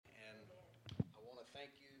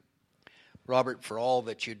Robert, for all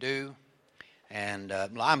that you do. And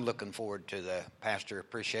I'm looking forward to the pastor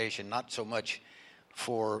appreciation, not so much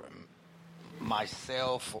for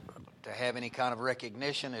myself to have any kind of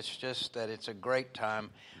recognition. It's just that it's a great time.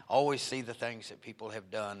 I always see the things that people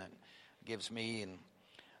have done, and gives me and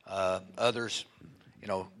others,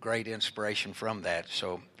 great inspiration from that.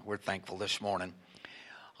 So we're thankful this morning.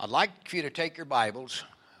 I'd like for you to take your Bibles.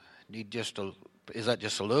 Is that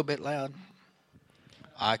just a little bit loud?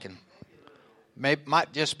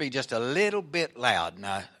 Might just be just a little bit loud.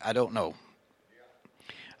 Now, I don't know.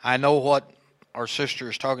 I know what our sister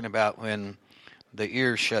is talking about when the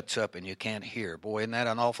ear shuts up and you can't hear. Boy, isn't that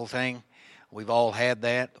an awful thing? We've all had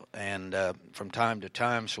that, and from time to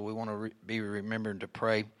time, so we want to be remembering to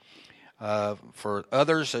pray for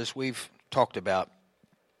others, as we've talked about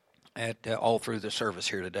all through the service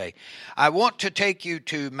here today. I want to take you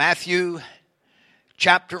to Matthew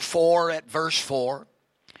chapter 4 at verse 4.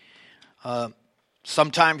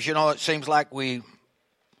 Sometimes, it seems like we'll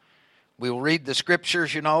read the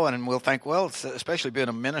scriptures, and we'll think, well, especially being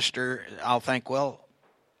a minister, I'll think, well,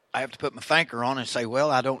 I have to put my thinker on and say,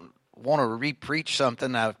 well, I don't want to re-preach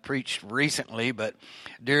something I've preached recently, but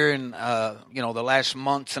during, the last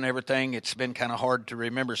months and everything, it's been kind of hard to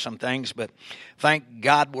remember some things, but thank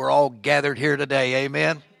God we're all gathered here today,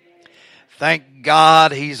 amen? Thank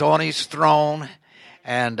God He's on His throne,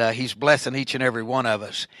 and He's blessing each and every one of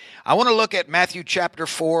us. I want to look at Matthew chapter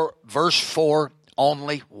 4, verse 4,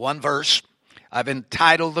 only one verse. I've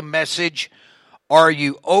entitled the message, Are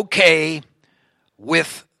You Okay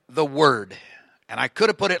with the Word? And I could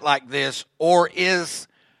have put it like this, or is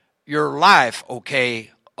your life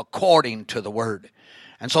okay according to the Word?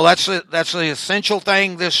 And so that's the essential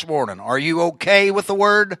thing this morning. Are you okay with the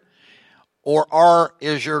Word? Or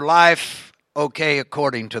is your life okay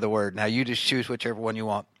according to the Word? Now you just choose whichever one you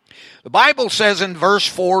want. The Bible says in verse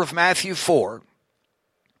 4 of Matthew 4,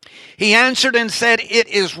 He answered and said, It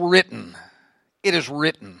is written. It is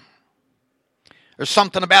written. There's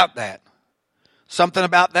something about that. Something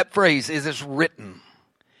about that phrase, it is written.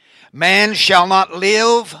 Man shall not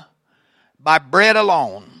live by bread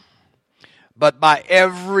alone, but by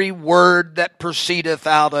every word that proceedeth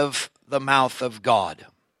out of the mouth of God.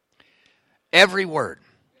 Every word.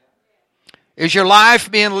 Is your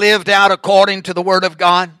life being lived out according to the Word of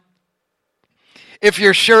God? If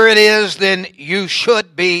you're sure it is, then you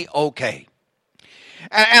should be okay.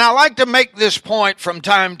 And I like to make this point from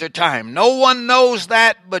time to time. No one knows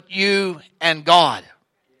that but you and God.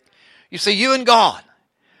 You see, you and God.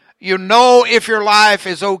 You know if your life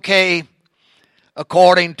is okay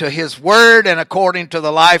according to His Word and according to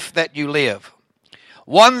the life that you live.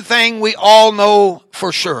 One thing we all know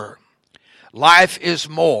for sure. Life is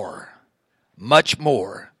more, much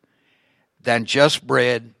more, than just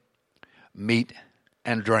bread, meat,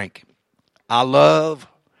 and drink. I love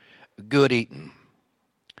good eating.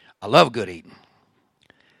 I love good eating.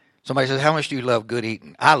 Somebody says, how much do you love good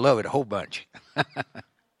eating? I love it a whole bunch.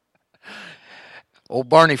 Old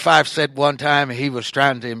Barney Fife said one time he was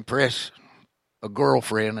trying to impress a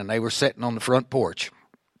girlfriend, and they were sitting on the front porch.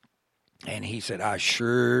 And he said, I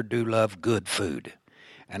sure do love good food.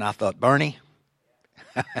 And I thought, Barney,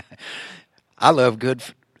 I love good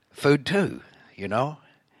food too,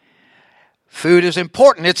 Food is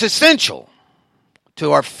important. It's essential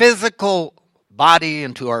to our physical body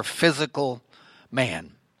and to our physical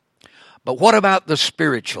man. But what about the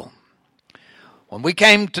spiritual? When we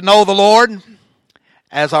came to know the Lord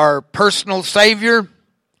as our personal Savior,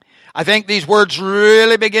 I think these words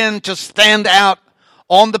really begin to stand out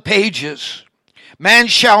on the pages. Man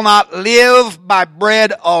shall not live by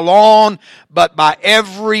bread alone, but by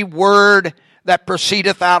every word that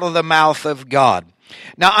proceedeth out of the mouth of God.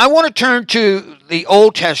 Now, I want to turn to the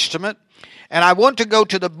Old Testament, and I want to go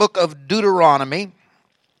to the book of Deuteronomy.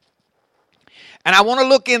 And I want to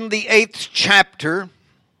look in the 8th chapter.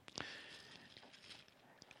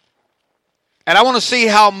 And I want to see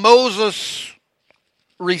how Moses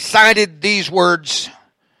recited these words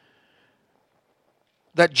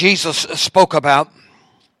that Jesus spoke about.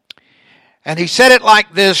 And he said it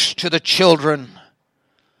like this to the children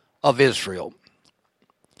of Israel.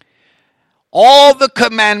 All the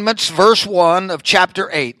commandments, verse 1 of chapter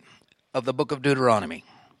 8 of the book of Deuteronomy.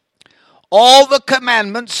 All the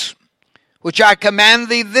commandments which I command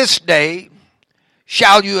thee this day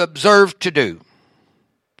shall you observe to do,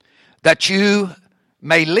 that you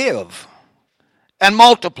may live and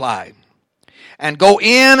multiply, and go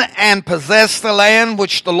in and possess the land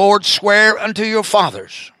which the Lord sware unto your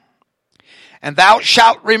fathers. And thou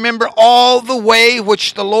shalt remember all the way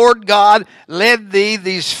which the Lord God led thee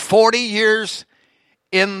these 40 years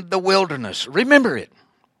in the wilderness. Remember it.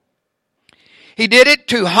 He did it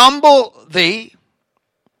to humble thee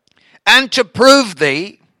and to prove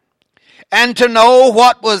thee and to know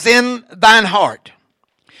what was in thine heart,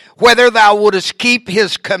 whether thou wouldest keep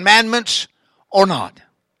his commandments or not.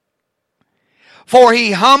 For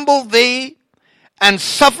he humbled thee and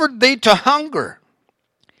suffered thee to hunger,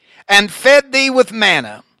 and fed thee with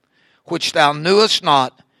manna, which thou knewest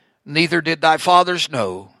not, neither did thy fathers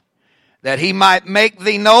know, that he might make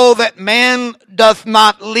thee know that man doth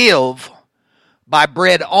not live by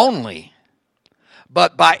bread only,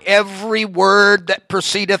 but by every word that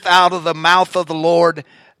proceedeth out of the mouth of the Lord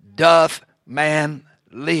doth man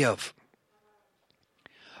live.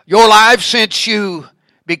 Your life since you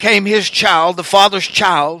became his child, the Father's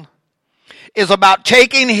child, is about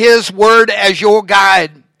taking his word as your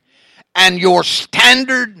guide and your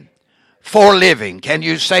standard for living. Can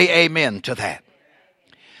you say amen to that?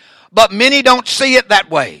 But many don't see it that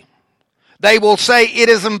way. They will say it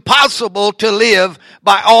is impossible to live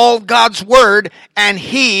by all God's word, and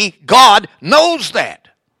God, knows that.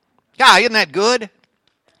 Yeah, isn't that good?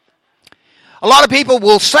 A lot of people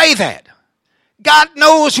will say that. God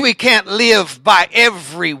knows we can't live by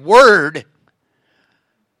every word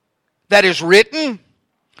that is written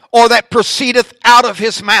or that proceedeth out of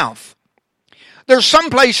his mouth. There's some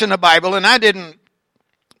place in the Bible, and I didn't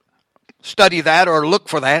study that or look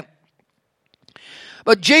for that,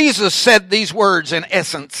 but Jesus said these words in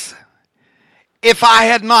essence: if I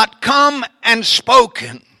had not come and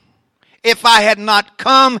spoken, if I had not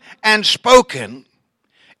come and spoken,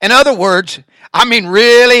 in other words,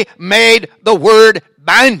 really made the word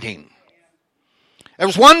binding. It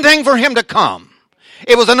was one thing for him to come.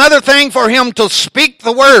 It was another thing for him to speak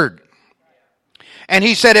the word. And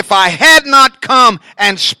he said, if I had not come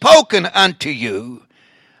and spoken unto you,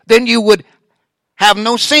 then you would have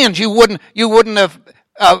no sins. You wouldn't have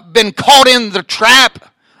been caught in the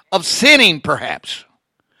trap of sinning, perhaps.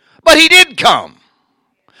 But he did come.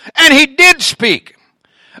 And he did speak.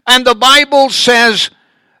 And the Bible says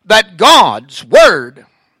that God's word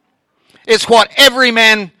is what every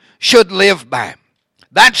man should live by.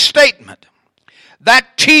 That statement,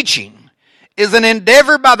 that teaching, is an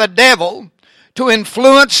endeavor by the devil to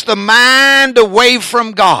influence the mind away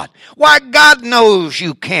from God. Why, God knows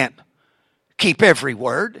you can't keep every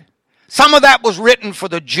word. Some of that was written for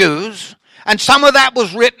the Jews, and some of that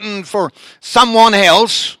was written for someone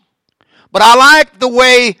else. But I like the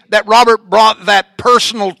way that Robert brought that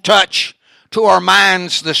personal touch to our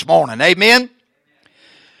minds this morning. Amen?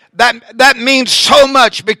 That means so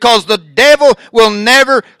much, because the devil will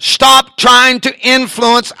never stop trying to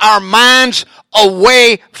influence our minds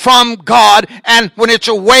away from God. And when it's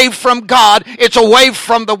away from God, it's away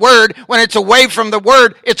from the Word. When it's away from the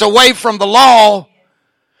Word, it's away from the law.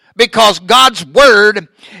 Because God's Word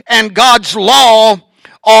and God's law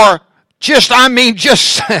are they're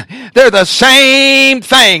the same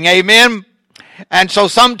thing. Amen? And so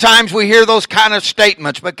sometimes we hear those kind of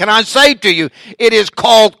statements. But can I say to you, it is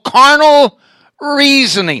called carnal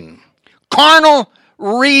reasoning. Carnal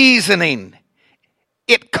reasoning.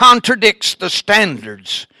 It contradicts the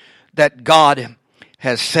standards that God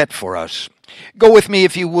has set for us. Go with me,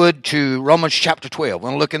 if you would, to Romans chapter 12. We're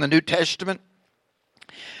going to look in the New Testament.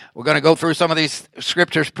 We're going to go through some of these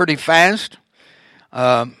scriptures pretty fast.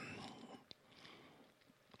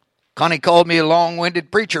 Connie called me a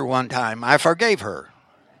long-winded preacher one time. I forgave her.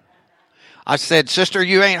 I said, sister,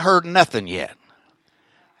 you ain't heard nothing yet.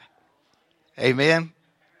 Amen.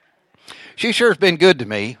 She sure has been good to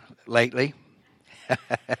me lately.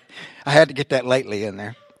 I had to get that lately in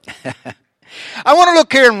there. I want to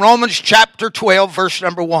look here in Romans chapter 12, verse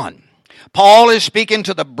number 1. Paul is speaking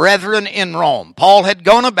to the brethren in Rome. Paul had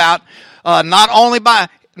gone about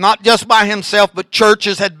not just by himself, but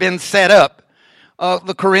churches had been set up.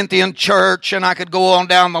 The Corinthian church, and I could go on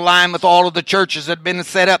down the line with all of the churches that had been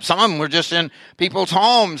set up. Some of them were just in people's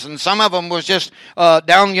homes, and some of them was just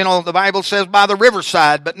down, the Bible says, by the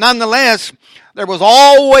riverside. But nonetheless, there was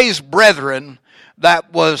always brethren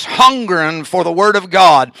that was hungering for the Word of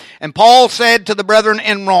God. And Paul said to the brethren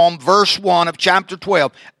in Rome, verse 1 of chapter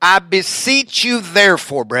 12, I beseech you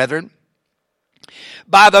therefore, brethren,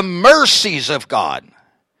 by the mercies of God,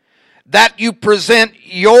 that you present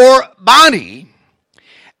your body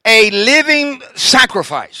a living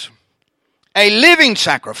sacrifice,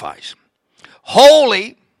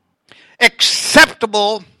 holy,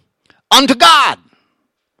 acceptable unto God.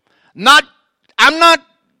 I'm not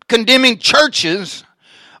condemning churches,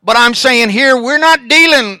 but I'm saying here we're not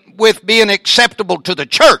dealing with being acceptable to the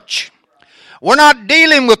church. We're not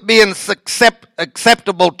dealing with being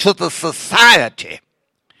acceptable to the society,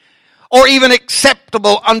 or even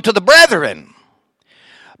acceptable unto the brethren.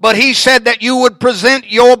 But he said that you would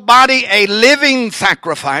present your body a living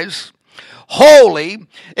sacrifice, holy,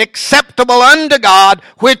 acceptable unto God,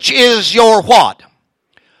 which is your what?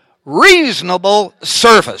 Reasonable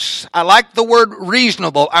service. I like the word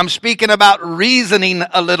reasonable. I'm speaking about reasoning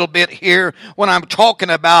a little bit here when I'm talking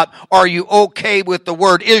about, are you okay with the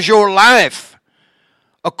word? Is your life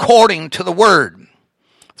according to the word?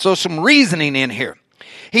 So some reasoning in here.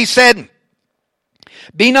 He said,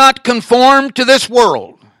 be not conformed to this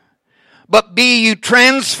world, but be you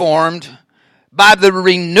transformed by the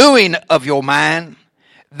renewing of your mind,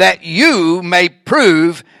 that you may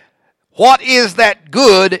prove what is that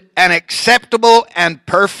good and acceptable and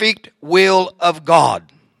perfect will of God.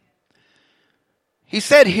 He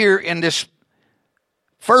said here in this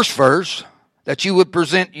first verse that you would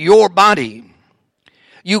present your body.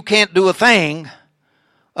 You can't do a thing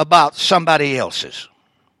about somebody else's.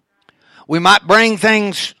 We might bring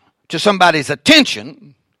things to somebody's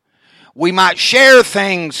attention. We might share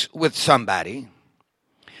things with somebody.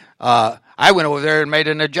 I went over there and made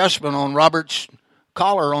an adjustment on Robert's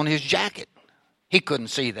collar on his jacket. He couldn't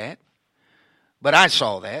see that, but I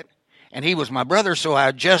saw that. And he was my brother, so I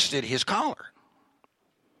adjusted his collar.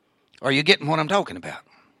 Are you getting what I'm talking about?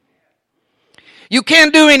 You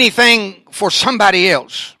can't do anything for somebody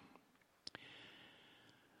else,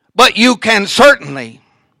 but you can certainly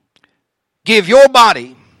give your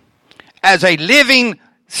body as a living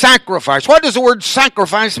sacrifice. What does the word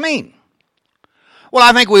sacrifice mean? Well,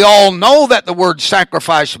 I think we all know that the word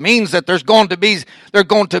sacrifice means that there's going to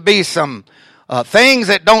be some things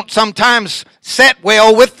that don't sometimes set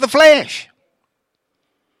well with the flesh.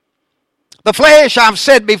 The flesh, I've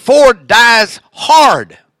said before, dies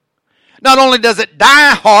hard. Not only does it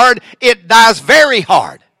die hard, it dies very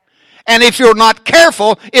hard. And if you're not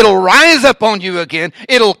careful, it'll rise up on you again.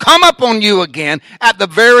 It'll come up on you again at the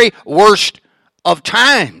very worst of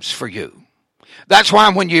times for you. That's why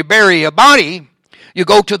when you bury a body, you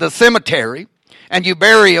go to the cemetery and you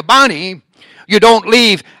bury a body, you don't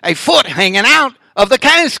leave a foot hanging out of the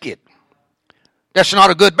casket. That's not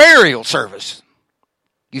a good burial service.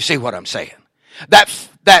 You see what I'm saying?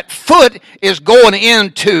 That foot is going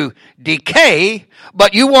into decay,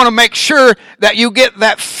 but you want to make sure that you get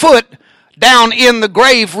that foot down in the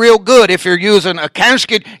grave real good. If you're using a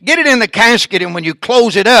casket, get it in the casket, and when you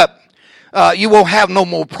close it up, you won't have no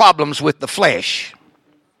more problems with the flesh.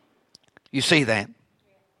 You see that?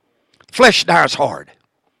 Flesh dies hard.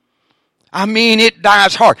 I mean, it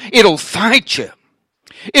dies hard. It'll fight you.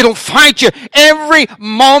 It'll fight you every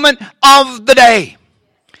moment of the day.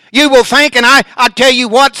 You will think, and I tell you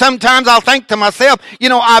what, sometimes I'll think to myself,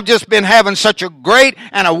 I've just been having such a great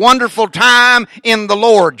and a wonderful time in the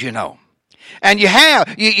Lord, And you have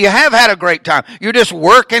had a great time. You're just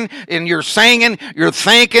working and you're singing, you're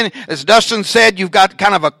thinking. As Dustin said, you've got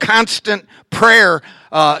kind of a constant prayer.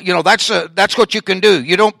 That's what you can do.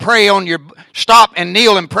 You don't stop and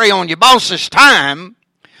kneel and pray on your boss's time,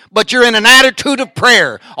 but you're in an attitude of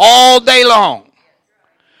prayer all day long.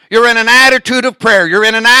 You're in an attitude of prayer. You're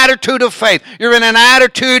in an attitude of faith. You're in an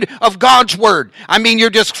attitude of God's Word. I mean, you're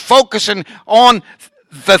just focusing on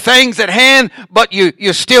the things at hand, but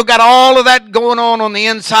you still got all of that going on the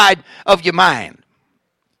inside of your mind.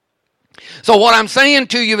 So what I'm saying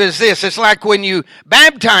to you is this. It's like when you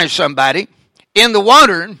baptize somebody in the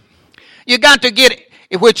water, you got to get,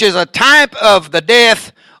 which is a type of the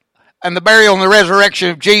death and the burial and the resurrection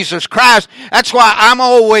of Jesus Christ. That's why I'm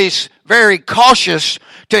always very cautious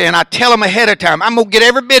and I tell them ahead of time, I'm going to get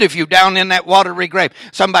every bit of you down in that watery grave.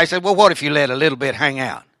 Somebody said, well, what if you let a little bit hang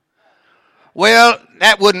out? Well,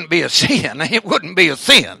 that wouldn't be a sin. It wouldn't be a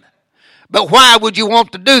sin. But why would you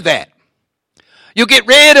want to do that? You get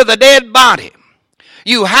rid of the dead body.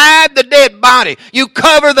 You hide the dead body. You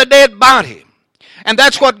cover the dead body. And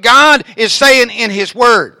that's what God is saying in His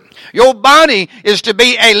Word. Your body is to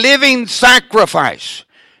be a living sacrifice.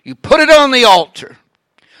 You put it on the altar.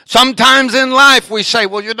 Sometimes in life we say,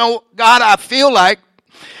 well, God, I feel like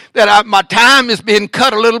that my time is being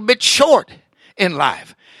cut a little bit short in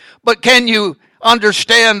life. But can you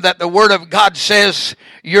understand that the Word of God says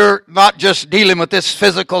you're not just dealing with this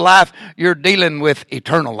physical life, you're dealing with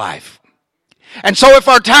eternal life. And so if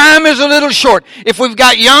our time is a little short, if we've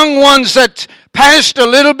got young ones that passed a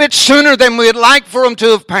little bit sooner than we'd like for them to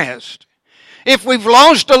have passed, if we've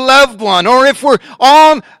lost a loved one, or if we're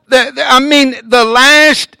on the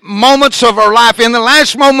last moments of our life, in the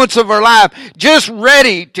last moments of our life, just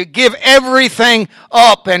ready to give everything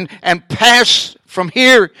up and pass from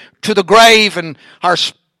here to the grave and our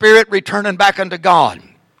spirit returning back unto God.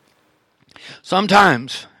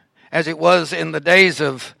 Sometimes, as it was in the days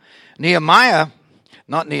of Nehemiah,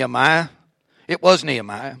 It was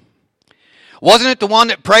Nehemiah. Wasn't it the one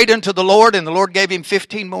that prayed unto the Lord and the Lord gave him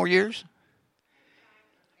 15 more years?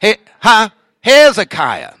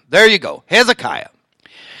 Hezekiah. There you go. Hezekiah.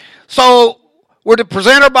 So we're to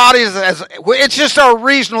present our bodies as, it's just a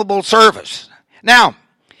reasonable service. Now,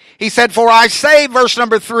 he said, for I say, verse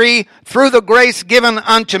number 3, through the grace given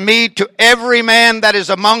unto me to every man that is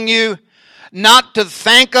among you, not to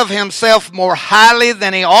think of himself more highly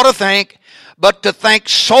than he ought to think, but to think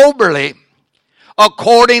soberly,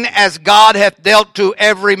 according as God hath dealt to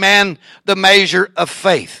every man the measure of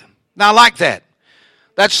faith. Now, I like that.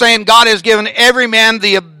 That's saying God has given every man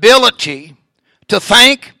the ability to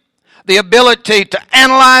think, the ability to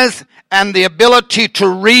analyze, and the ability to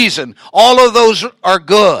reason. All of those are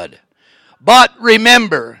good. But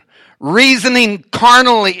remember, reasoning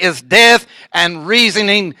carnally is death, and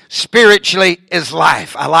reasoning spiritually is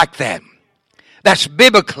life. I like that. That's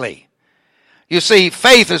biblically. You see,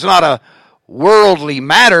 faith is not a worldly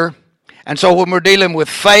matter. And so when we're dealing with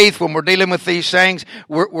faith, when we're dealing with these things,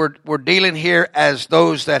 we're dealing here as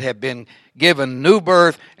those that have been given new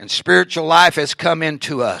birth and spiritual life has come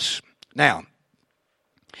into us. Now,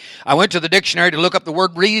 I went to the dictionary to look up the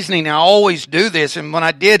word reasoning. I always do this, and when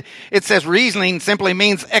I did, it says reasoning simply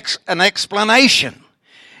means an explanation.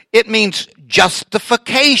 It means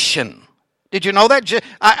justification. Did you know that?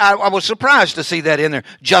 I was surprised to see that in there.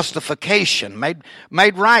 Justification,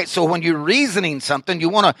 made right. So when you're reasoning something, you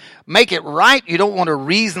want to make it right. You don't want to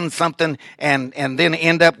reason something and then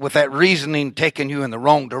end up with that reasoning taking you in the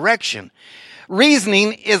wrong direction.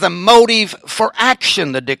 Reasoning is a motive for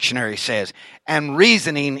action, the dictionary says. And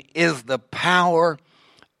reasoning is the power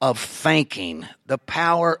of thinking. The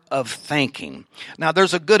power of thinking. Now,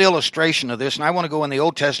 there's a good illustration of this, and I want to go in the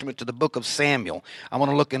Old Testament to the book of Samuel. I want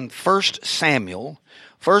to look in 1 Samuel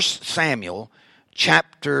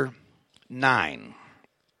chapter 9.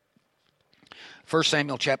 1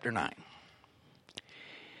 Samuel chapter 9.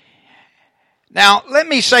 Now, let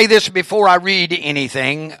me say this before I read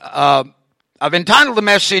anything. I've entitled the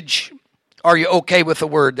message, Are You Okay with the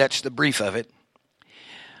Word? That's the brief of it.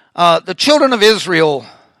 The children of Israel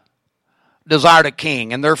desired a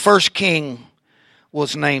king, and their first king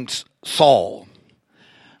was named Saul.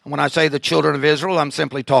 And when I say the children of Israel, I'm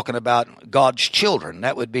simply talking about God's children.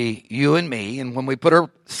 That would be you and me. And when we put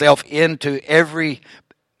ourselves into every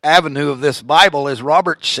avenue of this Bible, as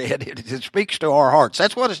Robert said, it speaks to our hearts.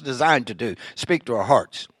 That's what it's designed to do, speak to our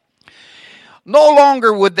hearts. No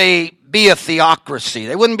longer would they be a theocracy.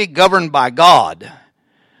 They wouldn't be governed by God.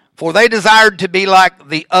 For they desired to be like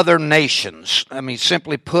the other nations. I mean,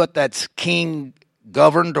 simply put, that's king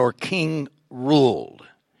governed or king ruled.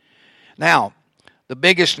 Now, the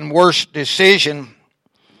biggest and worst decision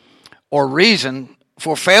or reason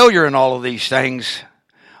for failure in all of these things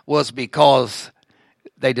was because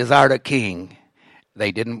they desired a king.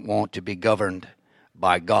 They didn't want to be governed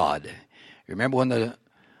by God. Remember when the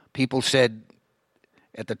people said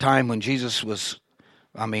at the time when Jesus was,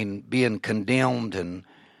 being condemned and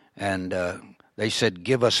they said,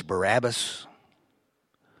 give us Barabbas.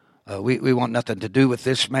 We want nothing to do with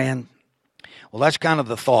this man. Well, that's kind of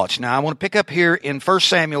the thoughts. Now, I want to pick up here in 1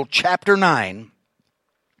 Samuel chapter 9,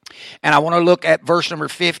 and I want to look at verse number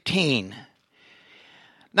 15.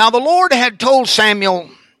 Now, the Lord had told Samuel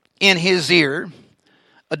in his ear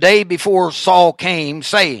a day before Saul came,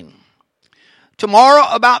 saying, tomorrow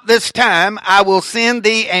about this time I will send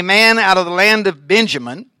thee a man out of the land of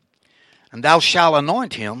Benjamin, and thou shalt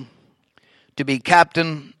anoint him to be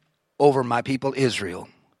captain over my people Israel,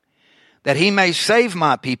 that he may save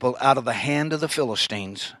my people out of the hand of the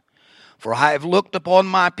Philistines. For I have looked upon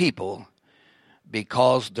my people,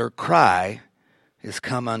 because their cry is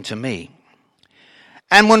come unto me.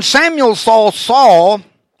 And when Samuel saw Saul,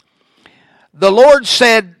 the Lord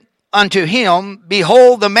said unto him,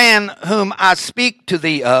 behold, the man whom I speak to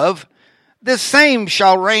thee of, this same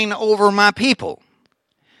shall reign over my people.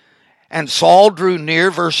 And Saul drew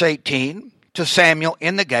near, verse 18, to Samuel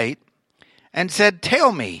in the gate, and said,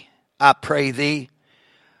 tell me, I pray thee,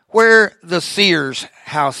 where the seer's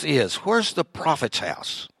house is. Where's the prophet's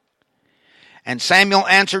house? And Samuel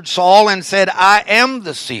answered Saul and said, I am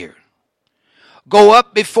the seer. Go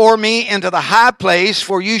up before me into the high place,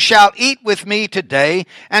 for you shall eat with me today,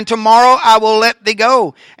 and tomorrow I will let thee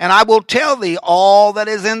go, and I will tell thee all that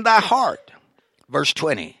is in thy heart. Verse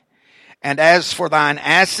 20, and as for thine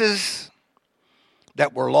asses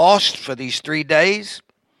that were lost for these 3 days,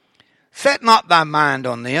 set not thy mind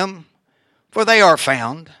on them, for they are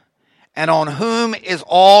found, and on whom is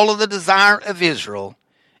all of the desire of Israel?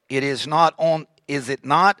 Is it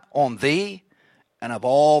not on thee and of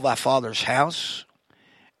all thy father's house?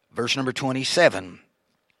 Verse number 27.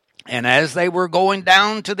 And as they were going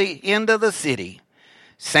down to the end of the city,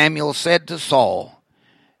 Samuel said to Saul,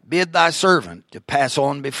 bid thy servant to pass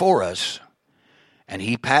on before us. And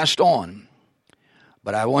he passed on.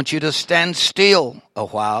 But I want you to stand still a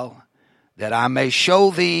while, that I may show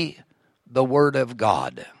thee the word of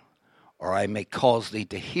God, or I may cause thee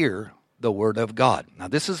to hear the word of God. Now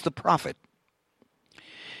this is the prophet.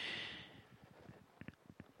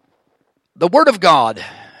 The word of God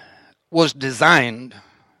was designed,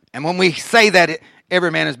 and when we say that,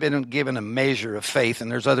 every man has been given a measure of faith,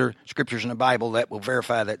 and there's other scriptures in the Bible that will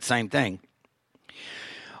verify that same thing.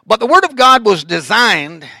 But the Word of God was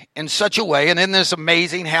designed in such a way, and isn't this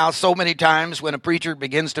amazing how so many times when a preacher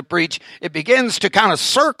begins to preach, it begins to kind of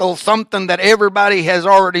circle something that everybody has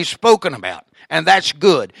already spoken about. And that's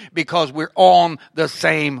good, because we're on the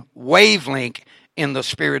same wavelength in the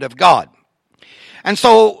Spirit of God. And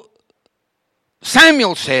so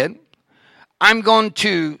Samuel said, I'm going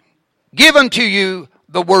to give unto you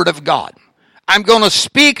the Word of God. I'm going to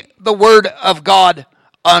speak the Word of God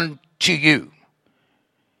unto you.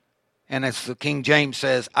 And as the King James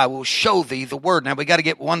says, I will show thee the word. Now we got to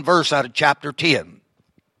get one verse out of chapter 10.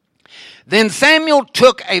 Then Samuel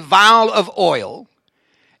took a vial of oil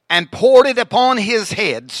and poured it upon his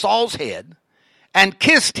head, Saul's head, and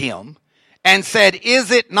kissed him and said,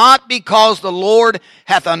 is it not because the Lord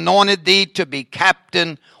hath anointed thee to be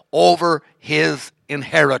captain over his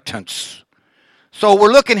inheritance? So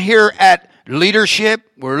we're looking here at leadership.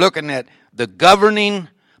 We're looking at the governing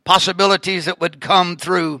possibilities that would come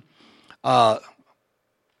through Saul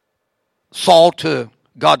to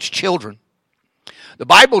God's children. The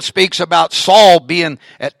Bible speaks about Saul being,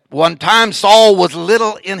 at one time, Saul was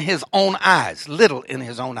little in his own eyes. Little in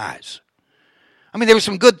his own eyes. I mean, there were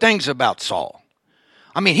some good things about Saul.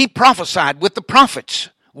 I mean, he prophesied with the prophets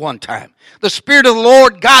one time. The Spirit of the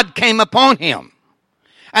Lord God came upon him.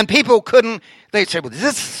 And people couldn't, they'd say, well, is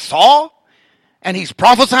this Saul? And he's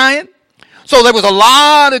prophesying? So there was a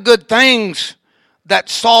lot of good things that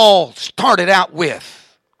Saul started out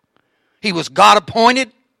with. He was God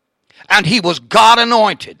appointed and he was God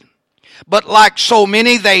anointed. But like so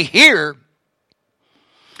many, they hear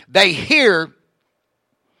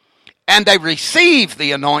and they receive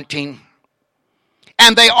the anointing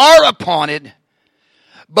and they are appointed,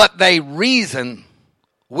 but they reason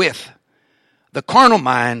with the carnal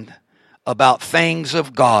mind about things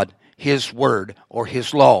of God, His Word, or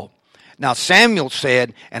His law. Now Samuel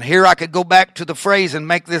said, and here I could go back to the phrase and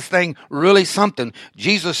make this thing really something.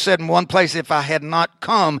 Jesus said in one place, if I had not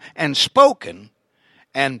come and spoken,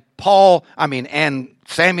 and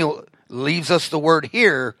Samuel leaves us the word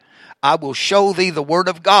here, I will show thee the word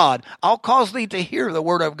of God. I'll cause thee to hear the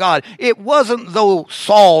word of God. It wasn't though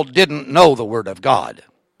Saul didn't know the word of God.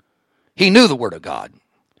 He knew the word of God.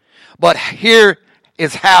 But here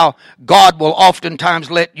is how God will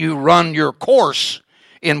oftentimes let you run your course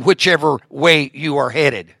in whichever way you are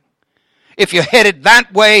headed. If you're headed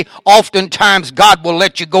that way, oftentimes God will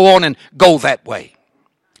let you go on and go that way.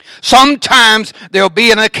 Sometimes there'll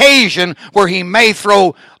be an occasion where He may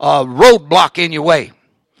throw a roadblock in your way.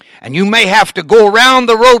 And you may have to go around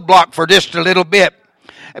the roadblock for just a little bit.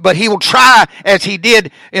 But He will try, as He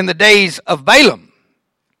did in the days of Balaam.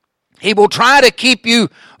 He will try to keep you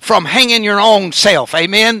from hanging your own self.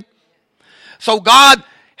 Amen? So God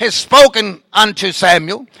has spoken unto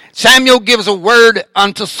Samuel. Samuel gives a word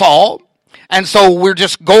unto Saul. And so we're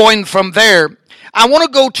just going from there. I want to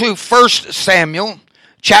go to 1 Samuel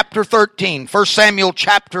chapter 13. 1 Samuel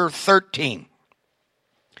chapter 13.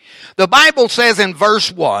 The Bible says in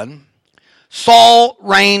verse 1, Saul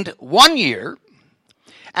reigned 1 year,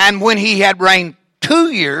 and when he had reigned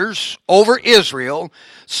 2 years over Israel,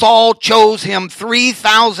 Saul chose him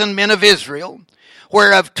 3,000 men of Israel,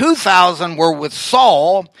 whereof 2,000 were with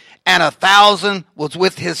Saul, and 1,000 was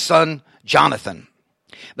with his son Jonathan.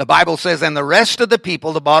 The Bible says, and the rest of the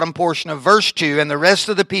people, the bottom portion of verse 2, and the rest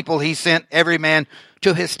of the people he sent every man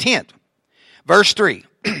to his tent. Verse 3,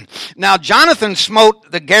 now Jonathan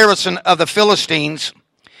smote the garrison of the Philistines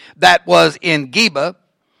that was in Geba,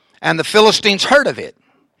 and the Philistines heard of it.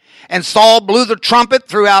 And Saul blew the trumpet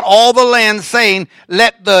throughout all the land, saying,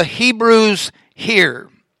 let the Hebrews hear.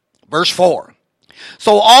 Verse 4.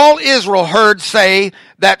 So all Israel heard say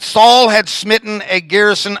that Saul had smitten a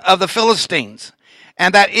garrison of the Philistines,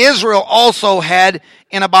 and that Israel also had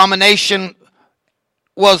in abomination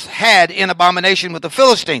with the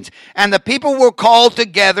Philistines. And the people were called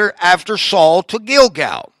together after Saul to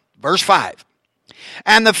Gilgal. Verse 5.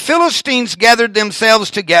 And the Philistines gathered themselves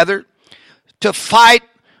together to fight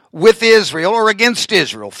with Israel or against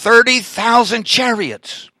Israel. 30,000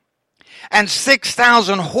 chariots and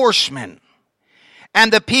 6,000 horsemen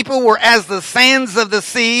And the people were as the sands of the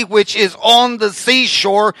sea, which is on the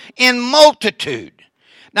seashore in multitude.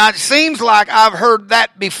 Now it seems like I've heard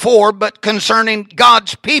that before, but concerning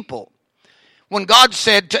God's people. When God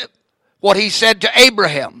said what he said to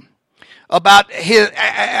Abraham about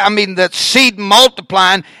the seed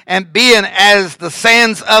multiplying and being as the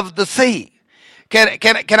sands of the sea.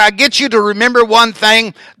 Can I get you to remember one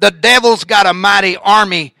thing? The devil's got a mighty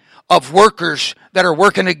army of workers that are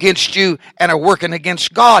working against you and are working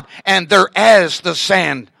against God. And they're as the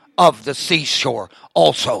sand of the seashore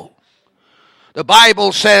also. The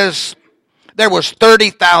Bible says there was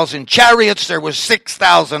 30,000 chariots, there was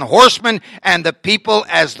 6,000 horsemen, and the people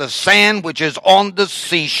as the sand which is on the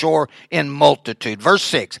seashore in multitude. Verse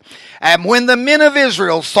 6. And when the men of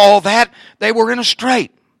Israel saw that, they were in a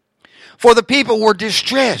strait, for the people were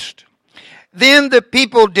distressed. Then the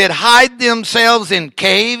people did hide themselves in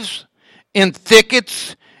caves, in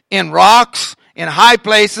thickets, in rocks, in high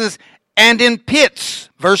places, and in pits.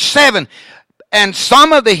 Verse 7. And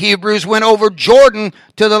some of the Hebrews went over Jordan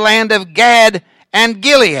to the land of Gad and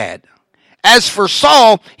Gilead. As for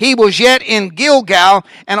Saul, he was yet in Gilgal,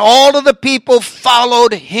 and all of the people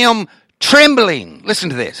followed him trembling. Listen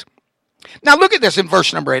to this. Now look at this in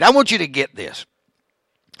verse number 8. I want you to get this.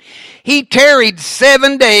 He tarried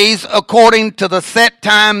 7 days according to the set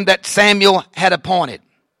time that Samuel had appointed.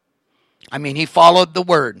 He followed the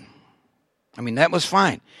word. That was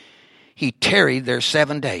fine. He tarried there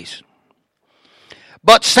 7 days.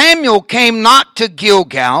 But Samuel came not to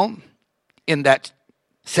Gilgal in that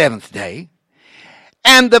 7th day,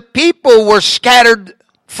 and the people were scattered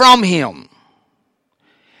from him.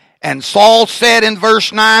 And Saul said in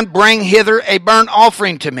verse 9, bring hither a burnt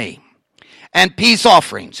offering to me, and peace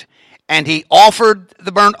offerings. And he offered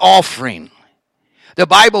the burnt offering. The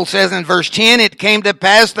Bible says in verse 10, it came to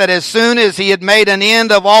pass that as soon as he had made an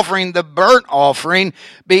end of offering the burnt offering,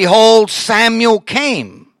 behold, Samuel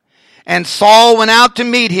came. And Saul went out to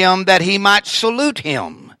meet him that he might salute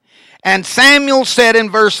him. And Samuel said in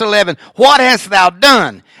verse 11, what hast thou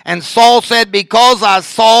done? And Saul said, because I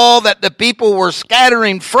saw that the people were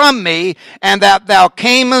scattering from me, and that thou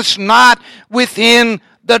camest not within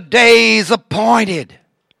the days appointed.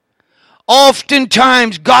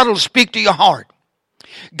 Oftentimes, God will speak to your heart.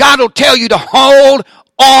 God will tell you to hold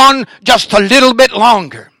on just a little bit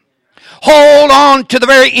longer. Hold on to the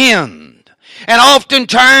very end. And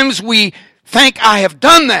oftentimes we think, I have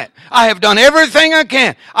done that. I have done everything I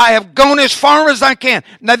can. I have gone as far as I can.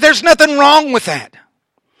 Now, there's nothing wrong with that.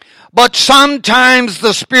 But sometimes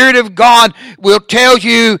the Spirit of God will tell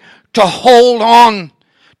you to hold on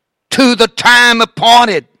to the time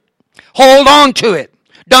appointed. Hold on to it.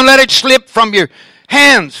 Don't let it slip from your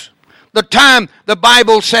hands. The time, the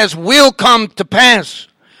Bible says, will come to pass.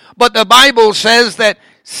 But the Bible says that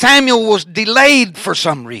Samuel was delayed for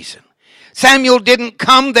some reason. Samuel didn't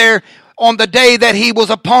come there on the day that he was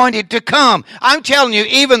appointed to come. I'm telling you,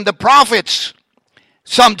 even the prophets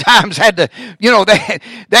sometimes had to,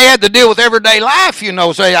 they had to deal with everyday life,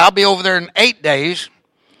 say, I'll be over there in 8 days.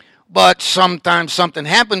 But sometimes something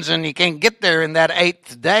happens and you can't get there in that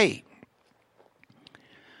 8th day.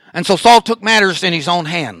 And so Saul took matters in his own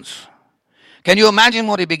hands. Can you imagine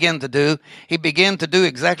what he began to do? He began to do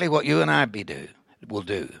exactly what you and I will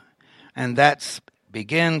do. And that's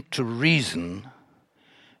begin to reason,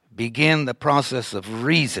 begin the process of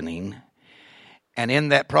reasoning. And in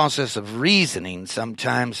that process of reasoning,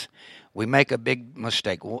 sometimes we make a big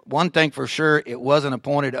mistake. One thing for sure, it wasn't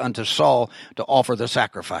appointed unto Saul to offer the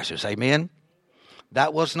sacrifices. Amen?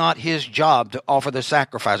 That was not his job to offer the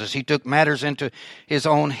sacrifices. He took matters into his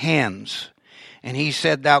own hands. And he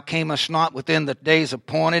said, thou camest not within the days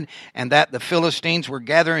appointed, and that the Philistines were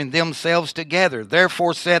gathering themselves together.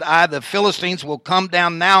 Therefore said I, the Philistines will come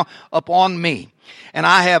down now upon me. And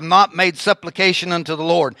I have not made supplication unto the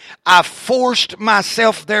Lord. I forced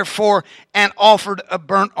myself, therefore, and offered a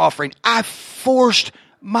burnt offering. I forced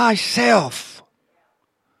myself.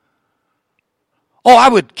 Oh, I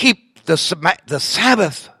would keep the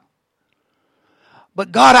Sabbath.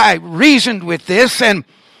 But God, I reasoned with this, and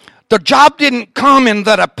the job didn't come in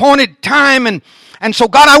that appointed time, and so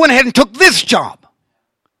God, I went ahead and took this job.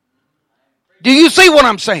 Do you see what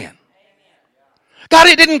I'm saying? God,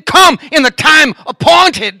 it didn't come in the time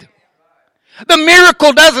appointed. The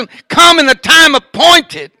miracle doesn't come in the time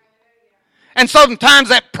appointed. And sometimes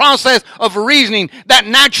that process of reasoning, that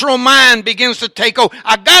natural mind begins to take over.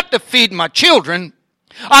 I got to feed my children.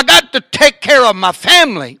 I got to take care of my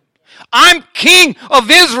family. I'm king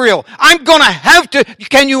of Israel. I'm going to have to.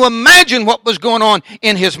 Can you imagine what was going on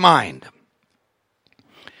in his mind?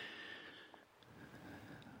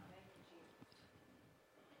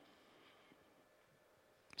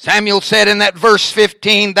 Samuel said in that verse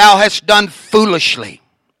 15, "Thou hast done foolishly.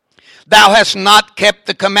 Thou hast not kept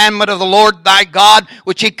the commandment of the Lord thy God,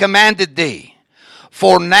 which he commanded thee.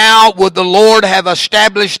 For now would the Lord have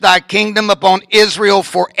established thy kingdom upon Israel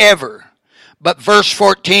forever." But verse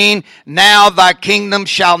 14, "Now thy kingdom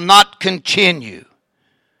shall not continue."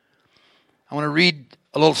 I want to read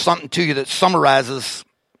a little something to you that summarizes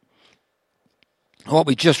what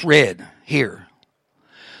we just read here.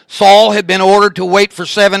 Saul had been ordered to wait for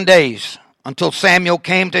 7 days until Samuel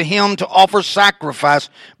came to him to offer sacrifice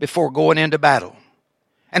before going into battle.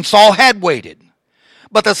 And Saul had waited.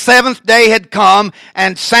 But the 7th day had come,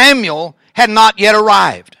 and Samuel had not yet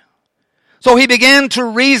arrived. So he began to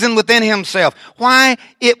reason within himself why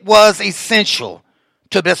it was essential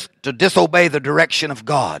to disobey the direction of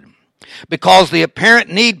God. Because the apparent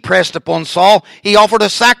need pressed upon Saul, he offered a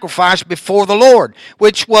sacrifice before the Lord,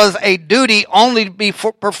 which was a duty only to be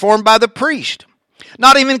performed by the priest.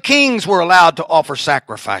 Not even kings were allowed to offer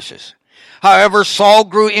sacrifices. However, Saul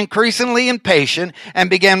grew increasingly impatient and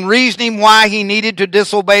began reasoning why he needed to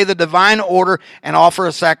disobey the divine order and offer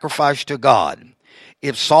a sacrifice to God.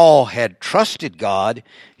 If Saul had trusted God,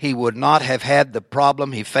 he would not have had the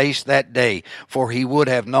problem he faced that day, for he would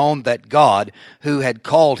have known that God, who had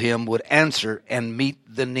called him, would answer and meet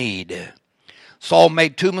the need. Saul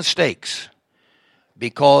made 2 mistakes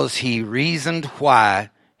because he reasoned why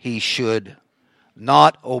he should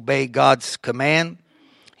not obey God's command.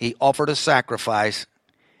 He offered a sacrifice,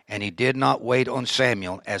 and he did not wait on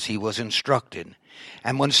Samuel as he was instructed.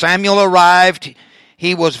 And when Samuel arrived,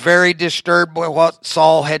 he was very disturbed by what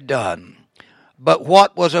Saul had done. But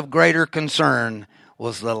what was of greater concern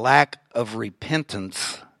was the lack of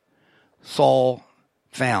repentance Saul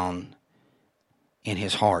found in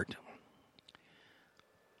his heart.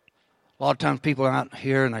 A lot of times people are out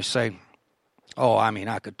here and they say, "Oh,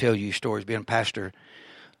 I could tell you stories being a pastor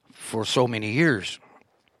for so many years.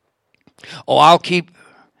 Oh, I'll keep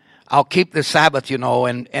the Sabbath,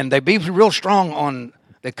 and they be real strong on,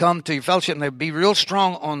 they come to your fellowship and they be real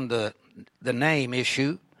strong on the name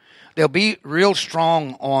issue. They'll be real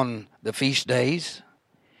strong on the feast days.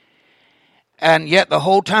 And yet the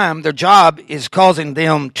whole time their job is causing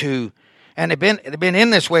them to, and they've been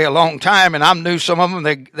in this way a long time, and I knew some of them,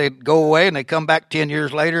 they go away and they come back 10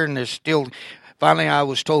 years later and they're still, finally I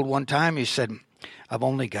was told one time, he said, "I've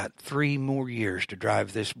only got 3 more years to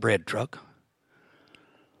drive this bread truck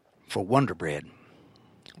for Wonder Bread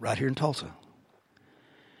right here in Tulsa."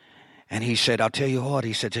 And he said, "I'll tell you what,"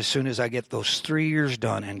 he said, "as soon as I get those 3 years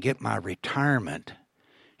done and get my retirement,"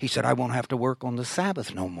 he said, "I won't have to work on the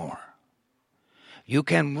Sabbath no more." You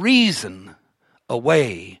can reason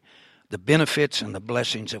away the benefits and the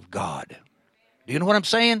blessings of God. Do you know what I'm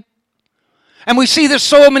saying? And we see this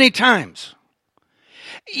so many times.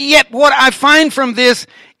 Yet what I find from this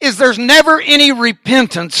is there's never any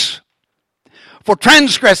repentance for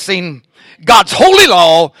transgressing God's holy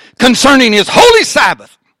law concerning his holy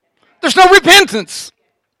Sabbath. There's no repentance.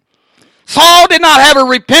 Saul did not have a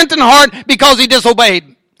repentant heart because he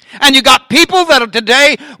disobeyed. And you got people that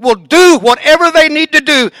today will do whatever they need to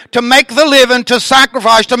do to make the living, to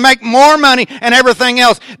sacrifice, to make more money and everything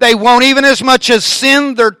else. They won't even as much as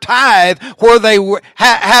send their tithe where they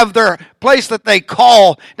have their place that they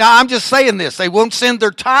call. Now, I'm just saying this. They won't send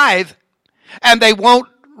their tithe and they won't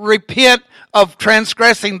repent of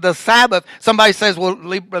transgressing the Sabbath. Somebody says, "Well,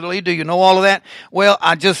 Brother Lee, do you know all of that?" Well,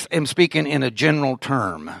 I just am speaking in a general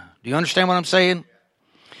term. Do you understand what I'm saying?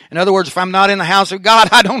 In other words, if I'm not in the house of God,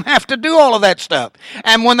 I don't have to do all of that stuff.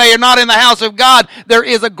 And when they are not in the house of God, there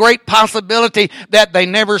is a great possibility that they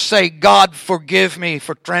never say, "God, forgive me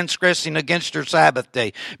for transgressing against your Sabbath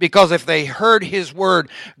day." Because if they heard his word,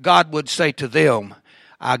 God would say to them,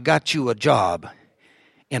 "I got you a job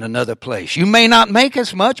in another place. You may not make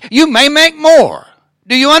as much. You may make more."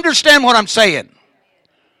 Do you understand what I'm saying?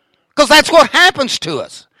 Because that's what happens to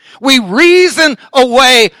us. We reason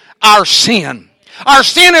away our sin. Our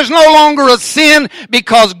sin is no longer a sin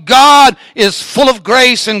because God is full of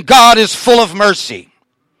grace and God is full of mercy.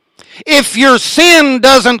 If your sin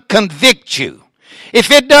doesn't convict you,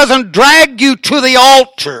 if it doesn't drag you to the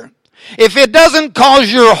altar, if it doesn't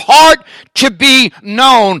cause your heart to be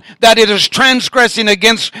known that it is transgressing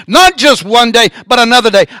against not just one day, but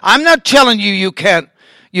another day. I'm not telling you you can't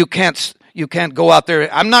go out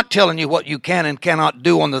there. I'm not telling you what you can and cannot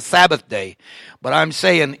do on the Sabbath day. But I'm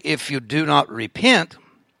saying if you do not repent,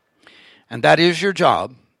 and that is your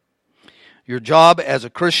job as a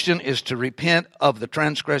Christian is to repent of the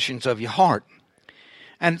transgressions of your heart.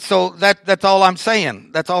 And so that's all I'm saying.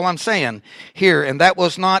 That's all I'm saying here. And that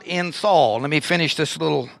was not in Saul. Let me finish this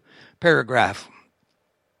little paragraph.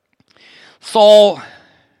 Saul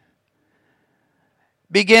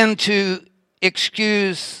began to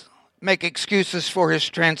make excuses for his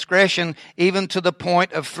transgression, even to the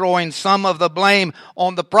point of throwing some of the blame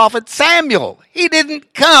on the prophet Samuel. He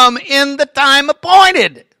didn't come in the time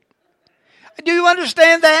appointed. Do you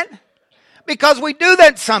understand that? Because we do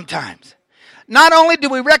that sometimes. Not only do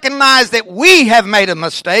we recognize that we have made a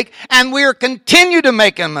mistake, and we are continue to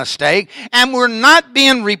make a mistake, and we're not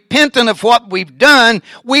being repentant of what we've done,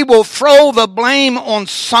 we will throw the blame on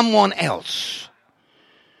someone else.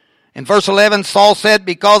 In verse 11, Saul said,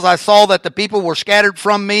 because I saw that the people were scattered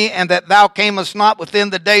from me and that thou camest not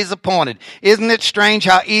within the days appointed. Isn't it strange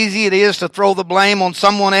how easy it is to throw the blame on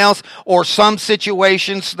someone else or some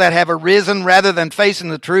situations that have arisen rather than facing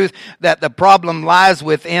the truth that the problem lies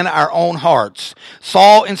within our own hearts?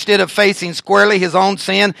 Saul, instead of facing squarely his own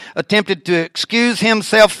sin, attempted to excuse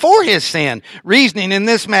himself for his sin. Reasoning in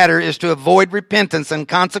this matter is to avoid repentance, and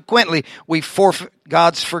consequently we forfeit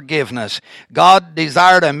God's forgiveness. God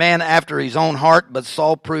desired a man after his own heart, but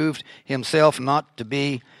Saul proved himself not to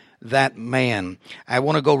be that man. I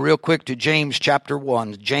want to go real quick to James chapter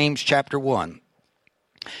 1. James chapter 1.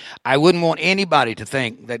 I wouldn't want anybody to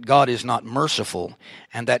think that God is not merciful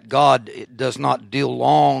and that God does not deal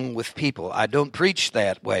long with people. I don't preach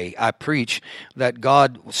that way. I preach that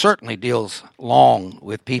God certainly deals long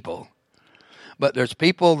with people. But there's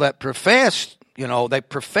people that profess,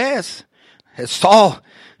 as Saul,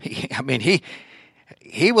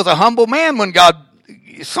 he was a humble man when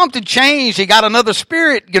something changed. He got another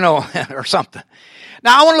spirit, or something.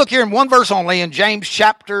 Now, I want to look here in one verse only in James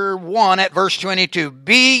chapter 1 at verse 22.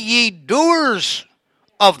 Be ye doers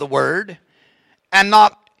of the word, and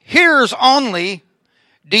not hearers only,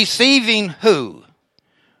 deceiving who?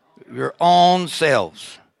 Your own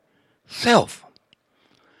selves. Self.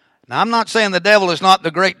 Now, I'm not saying the devil is not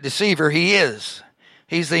the great deceiver. He is.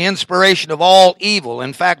 He's the inspiration of all evil.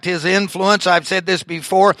 In fact, his influence, I've said this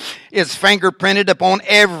before, is fingerprinted upon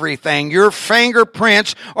everything. Your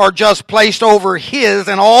fingerprints are just placed over his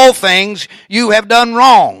and all things you have done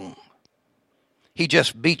wrong. He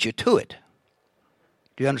just beat you to it.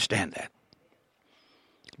 Do you understand that?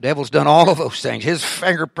 The devil's done all of those things. His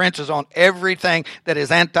fingerprints is on everything that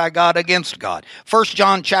is anti-God, against God. 1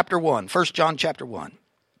 John chapter 1. 1 John chapter 1.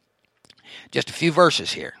 Just a few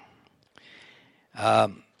verses here.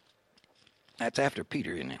 That's after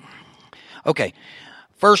Peter, isn't it? Okay.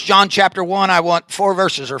 1 John chapter 1, I want 4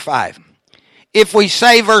 verses or 5. If we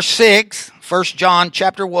say, verse 6, 1 John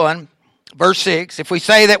chapter 1, verse 6, if we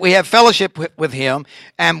say that we have fellowship with him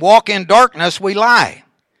and walk in darkness, we lie,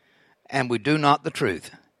 and we do not the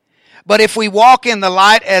truth. But if we walk in the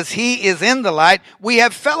light as he is in the light, we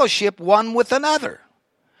have fellowship one with another.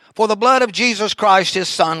 For the blood of Jesus Christ, his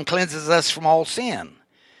Son, cleanses us from all sin.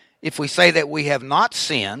 If we say that we have not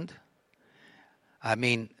sinned,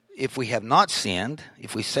 if we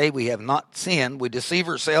say we have not sinned, we deceive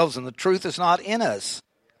ourselves and the truth is not in us.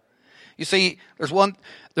 You see, there's one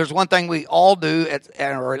thing we all do,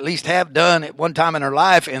 or at least have done at one time in our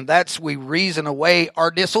life, and that's we reason away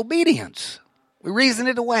our disobedience. We reason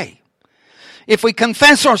it away. If we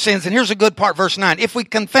confess our sins, and here's a good part, verse 9, if we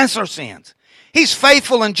confess our sins, he's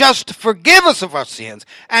faithful and just to forgive us of our sins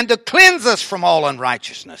and to cleanse us from all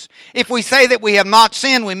unrighteousness. If we say that we have not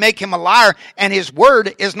sinned, we make him a liar, and his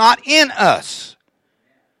word is not in us.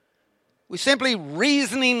 We simply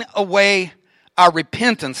reasoning away our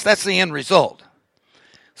repentance. That's the end result.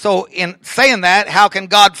 So in saying that, how can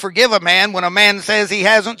God forgive a man when a man says he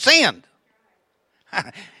hasn't sinned?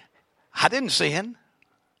 I didn't sin.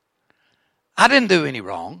 I didn't do any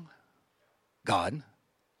wrong. God.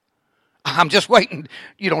 I'm just waiting,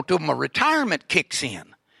 till my retirement kicks in.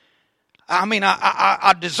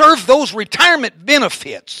 I deserve those retirement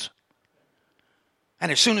benefits.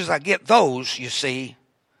 And as soon as I get those, you see,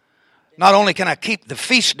 not only can I keep the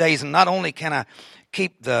feast days, and not only can I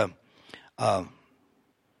keep the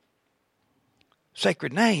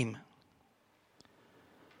sacred name,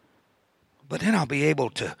 but then I'll be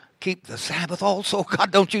able to keep the Sabbath also.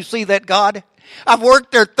 God, don't you see that, God? I've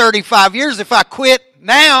worked there 35 years. If I quit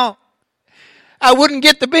now, I wouldn't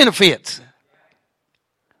get the benefits.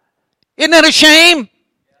 Isn't that a shame?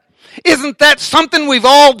 Isn't that something we've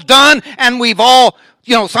all done, and we've all,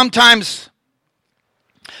 sometimes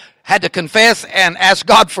had to confess and ask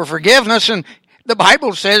God for forgiveness, and the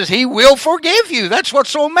Bible says he will forgive you. That's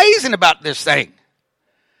what's so amazing about this thing.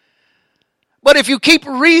 But if you keep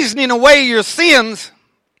reasoning away your sins,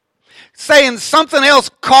 saying something else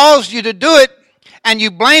caused you to do it, and you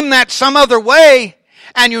blame that some other way,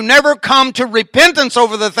 and you never come to repentance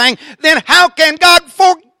over the thing, then how can God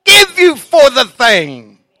forgive you for the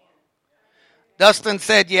thing? Dustin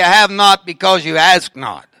said, you have not because you ask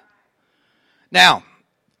not. Now,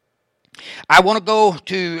 I want to go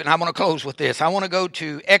to, and I want to close with this. I want to go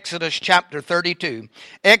to Exodus chapter 32.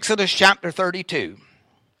 Exodus chapter 32.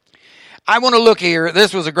 I want to look here.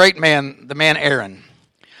 This was a great man, the man Aaron.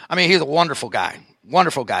 I mean, he's a wonderful guy.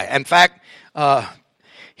 Wonderful guy. In fact,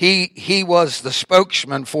 he was the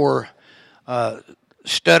spokesman for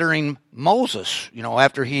stuttering Moses,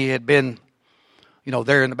 after he had been,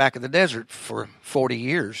 there in the back of the desert for 40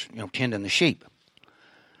 years, tending the sheep.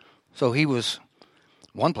 So he was,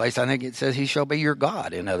 one place I think it says he shall be your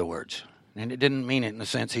God, in other words. And it didn't mean it in the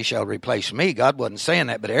sense he shall replace me. God wasn't saying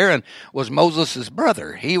that, but Aaron was Moses'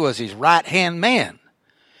 brother. He was his right-hand man.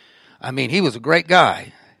 I mean, he was a great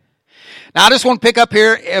guy. Now, I just want to pick up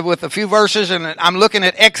here with a few verses, and I'm looking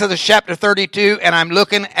at Exodus chapter 32, and I'm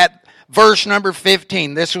looking at verse number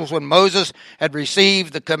 15. This was when Moses had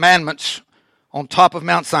received the commandments on top of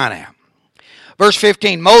Mount Sinai. Verse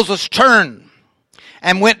 15, Moses turned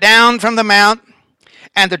and went down from the mount,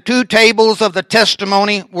 and the 2 tables of the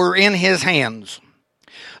testimony were in his hands.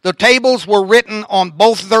 The tables were written on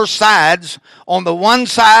both their sides, on the one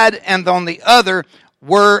side and on the other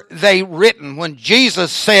were they written. When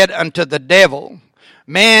Jesus said unto the devil,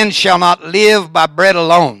 man shall not live by bread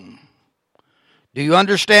alone. Do you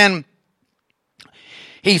understand?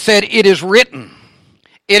 He said, it is written.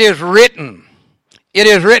 It is written. It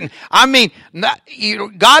is written. I mean,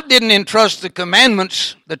 God didn't entrust the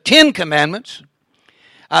commandments, the 10 commandments,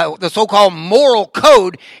 the so-called moral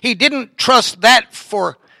code. He didn't trust that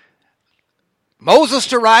for Moses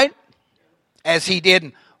to write, as he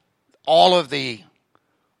did all of the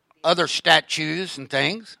other statutes and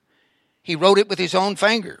things. He wrote it with his own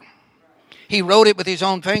finger. He wrote it with his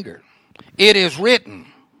own finger. It is written.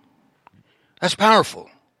 That's powerful.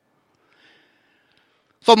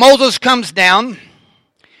 So Moses comes down.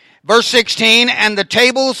 Verse 16, and the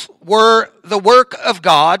tables were the work of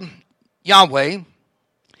God, Yahweh,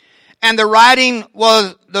 and the writing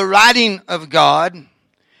was the writing of God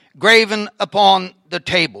graven upon the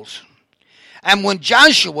tables. And when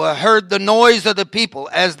Joshua heard the noise of the people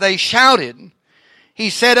as they shouted,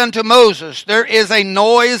 he said unto Moses, there is a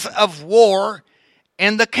noise of war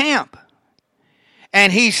in the camp.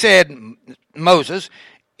 And he said, Moses,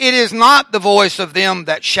 it is not the voice of them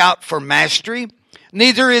that shout for mastery,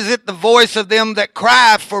 neither is it the voice of them that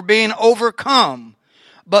cry for being overcome,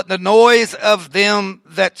 but the noise of them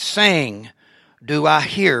that sing do I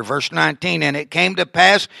hear. Verse 19, and it came to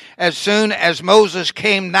pass as soon as Moses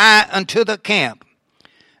came nigh unto the camp,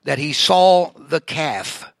 that he saw the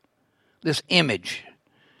calf, this image.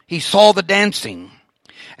 He saw the dancing.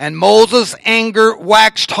 And Moses' anger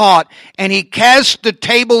waxed hot, and he cast the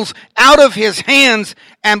tables out of his hands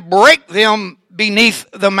and brake them beneath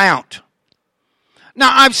the mount. Now,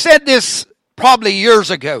 I've said this probably years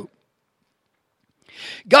ago.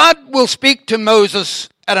 God will speak to Moses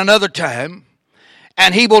at another time,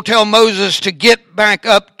 and he will tell Moses to get back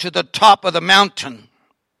up to the top of the mountain.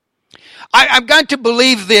 I've got to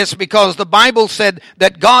believe this because the Bible said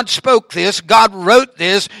that God spoke this, God wrote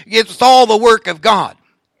this, it's all the work of God.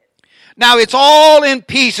 Now, it's all in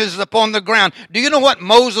pieces upon the ground. Do you know what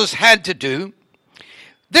Moses had to do?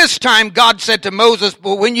 This time God said to Moses,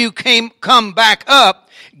 but when you come back up,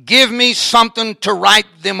 give me something to write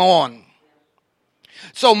them on.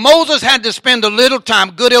 So Moses had to spend a little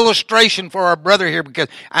time, good illustration for our brother here, because,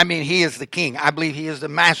 he is the king. I believe he is the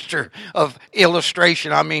master of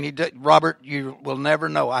illustration. Robert, you will never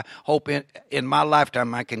know. I hope in my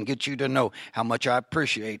lifetime I can get you to know how much I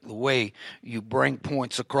appreciate the way you bring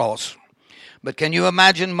points across. But can you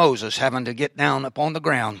imagine Moses having to get down upon the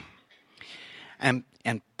ground and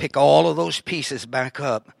pick all of those pieces back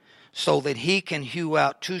up so that he can hew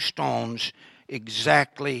out 2 stones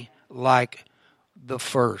exactly like the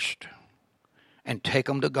first and take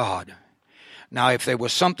them to God. Now, if there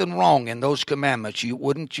was something wrong in those commandments,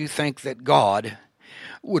 wouldn't you think that God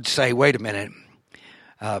would say, wait a minute,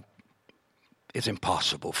 it's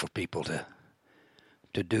impossible for people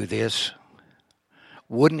to do this?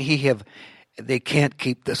 Wouldn't he have, they can't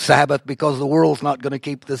keep the Sabbath because the world's not going to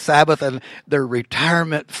keep the Sabbath, and their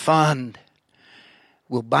retirement fund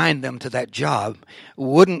will bind them to that job.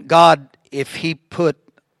 Wouldn't God, if he put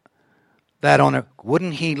that on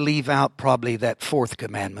wouldn't he leave out probably that 4th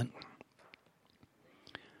commandment?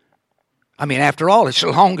 After all, it's the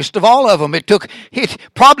longest of all of them. He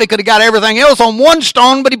probably could have got everything else on 1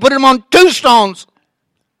 stone, but he put them on 2 stones.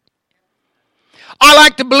 I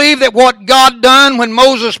like to believe that what God done when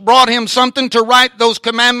Moses brought him something to write those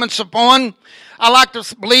commandments upon, I like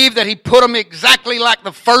to believe that he put them exactly like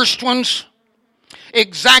the first ones.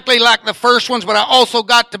 Exactly like the first ones, but I also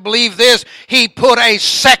got to believe this. He put a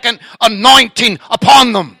second anointing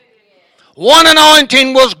upon them. One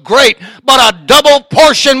anointing was great, but a double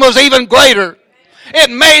portion was even greater. It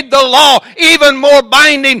made the law even more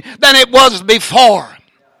binding than it was before.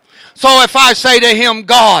 So if I say to him,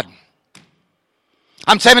 God,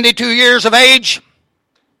 I'm 72 years of age,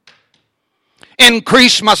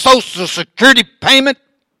 increase my Social Security payment,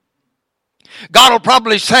 God will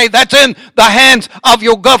probably say, that's in the hands of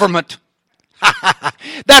your government.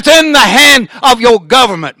 That's in the hand of your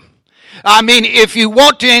government. I mean, if you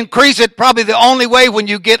want to increase it, probably the only way when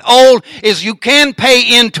you get old is you can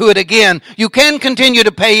pay into it again. You can continue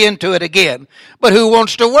to pay into it again. But who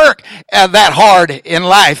wants to work that hard in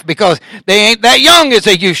life because they ain't that young as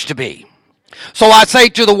they used to be? So I say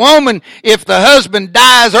to the woman, if the husband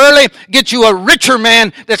dies early, get you a richer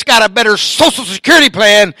man that's got a better Social Security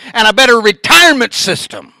plan and a better retirement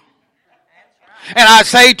system. And I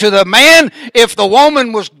say to the man, if the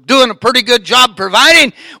woman was doing a pretty good job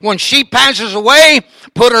providing, when she passes away,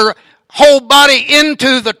 put her whole body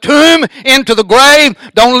into the tomb, into the grave.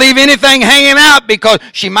 Don't leave anything hanging out because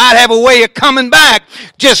she might have a way of coming back.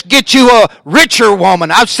 Just get you a richer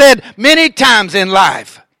woman. I've said many times in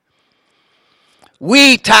life,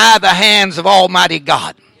 we tie the hands of Almighty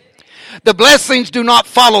God. The blessings do not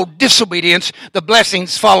follow disobedience. The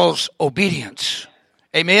blessings follows obedience.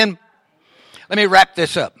 Amen. Let me wrap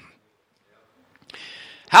this up.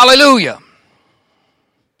 Hallelujah.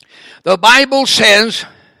 The Bible says,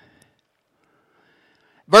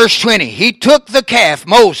 verse 20, he took the calf,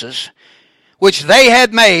 Moses, which they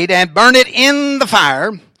had made, and burned it in the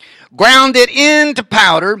fire, ground it into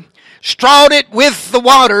powder, strawed it with the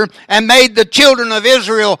water, and made the children of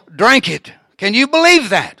Israel drink it. Can you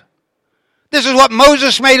believe that? This is what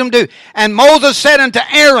Moses made them do. And Moses said unto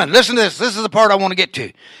Aaron, listen to this. This is the part I want to get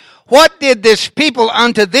to. What did this people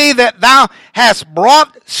unto thee that thou hast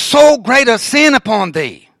brought so great a sin upon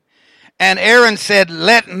thee? And Aaron said,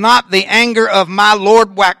 let not the anger of my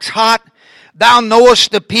Lord wax hot. Thou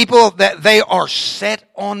knowest the people that they are set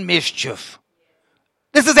on mischief.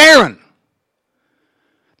 This is Aaron.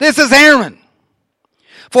 This is Aaron.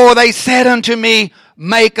 For they said unto me,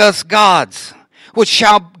 make us gods, which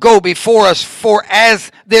shall go before us. For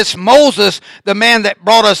as this Moses, the man that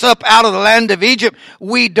brought us up out of the land of Egypt,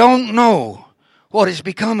 we don't know what has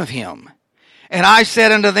become of him. And I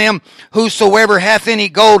said unto them, whosoever hath any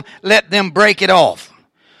gold, let them break it off.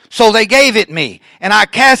 So they gave it me, and I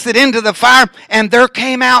cast it into the fire, and there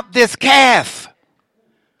came out this calf.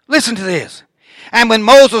 Listen to this. And when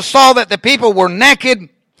Moses saw that the people were naked,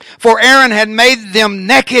 for Aaron had made them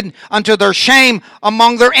naked unto their shame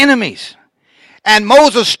among their enemies. And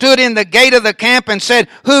Moses stood in the gate of the camp and said,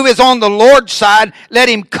 who is on the Lord's side, let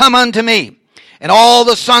him come unto me. And all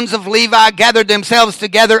the sons of Levi gathered themselves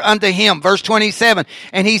together unto him. Verse 27.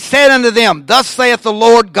 And he said unto them, thus saith the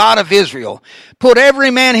Lord God of Israel, put every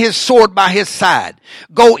man his sword by his side.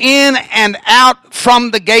 Go in and out from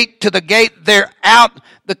the gate to the gate there out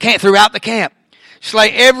the camp, throughout the camp. Slay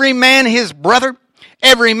every man his brother,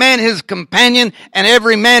 every man his companion, and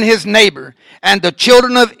every man his neighbor. And the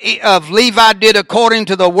children of Levi did according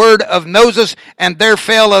to the word of Moses, and there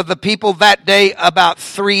fell of the people that day about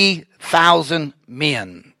 3,000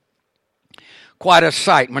 men. Quite a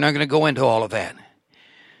sight. We're not going to go into all of that.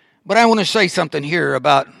 But I want to say something here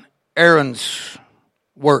about Aaron's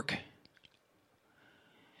work.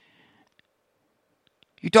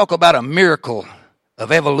 You talk about a miracle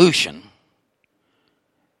of evolution.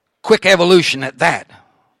 Quick evolution at that.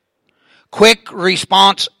 Quick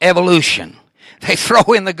response evolution. They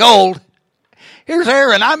throw in the gold. Here's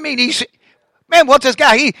Aaron. I mean, man, what's this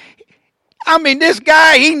guy? This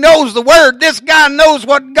guy, he knows the word. This guy knows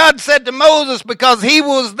what God said to Moses because he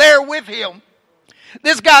was there with him.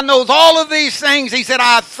 This guy knows all of these things. He said,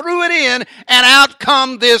 I threw it in and out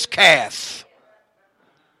come this calf.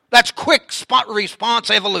 That's quick response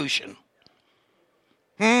evolution.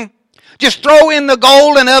 Just throw in the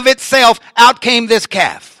gold and of itself out came this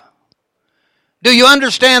calf. Do you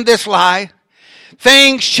understand this lie?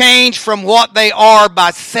 Things change from what they are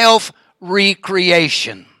by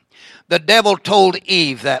self-recreation. The devil told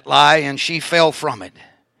Eve that lie and she fell from it.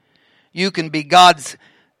 You can be God's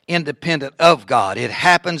independent of God. It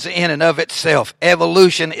happens in and of itself.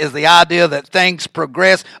 Evolution is the idea that things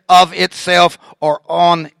progress of itself or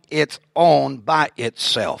on its own by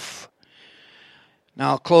itself.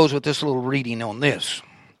 Now I'll close with this little reading on this.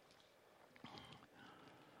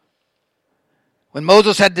 When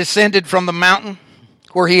Moses had descended from the mountain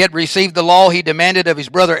where he had received the law, he demanded of his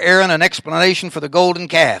brother Aaron an explanation for the golden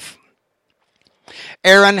calf.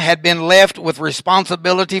 Aaron had been left with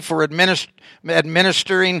responsibility for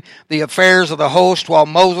administering the affairs of the host while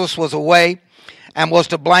Moses was away and was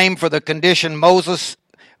to blame for the condition Moses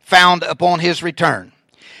found upon his return.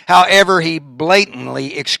 However, he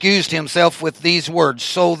blatantly excused himself with these words,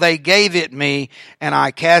 "So they gave it me, and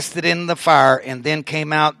I cast it in the fire, and then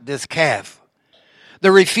came out this calf."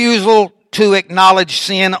 The refusal to acknowledge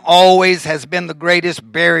sin always has been the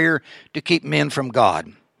greatest barrier to keep men from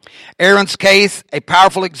God. Aaron's case, a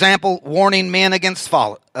powerful example warning men against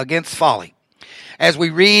folly. As we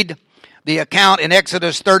read the account in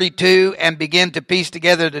Exodus 32 and begin to piece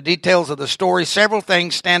together the details of the story, several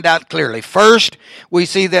things stand out clearly. First, we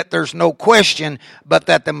see that there's no question but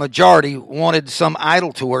that the majority wanted some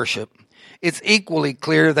idol to worship. It's equally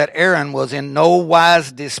clear that Aaron was in no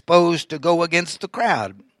wise disposed to go against the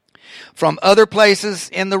crowd. From other places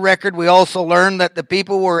in the record, we also learn that the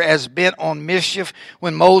people were as bent on mischief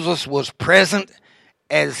when Moses was present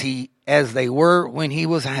as they were when he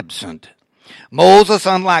was absent. Moses,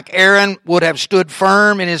 unlike Aaron, would have stood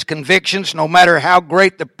firm in his convictions no matter how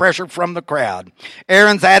great the pressure from the crowd.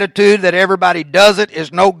 Aaron's attitude that everybody does it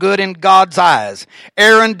is no good in God's eyes.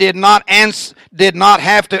 Aaron did not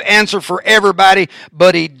have to answer for everybody,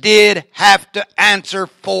 but he did have to answer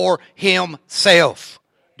for himself.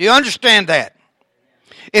 Do you understand that?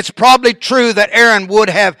 It's probably true that Aaron would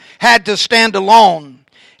have had to stand alone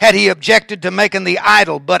had he objected to making the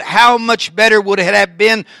idol, but how much better would it have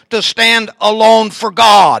been to stand alone for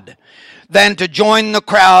God than to join the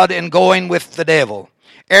crowd in going with the devil?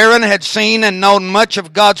 Aaron had seen and known much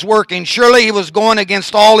of God's working. Surely he was going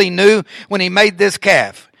against all he knew when he made this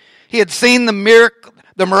calf. He had seen the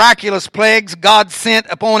miraculous plagues God sent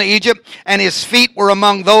upon Egypt, and his feet were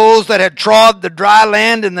among those that had trod the dry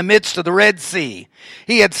land in the midst of the Red Sea.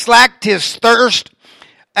 He had slaked his thirst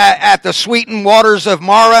at the sweetened waters of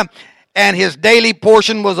Marah, and his daily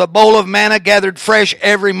portion was a bowl of manna gathered fresh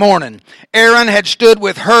every morning. Aaron had stood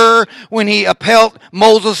with Hur when he upheld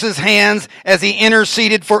Moses' hands as he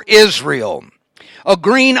interceded for Israel. A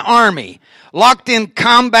green army locked in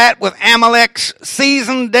combat with Amalek's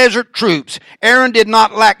seasoned desert troops. Aaron did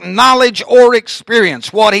not lack knowledge or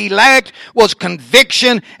experience. What he lacked was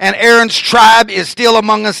conviction, and Aaron's tribe is still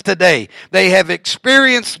among us today. They have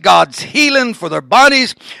experienced God's healing for their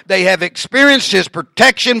bodies. They have experienced his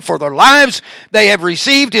protection for their lives. They have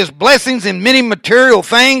received his blessings in many material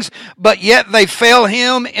things, but yet they fail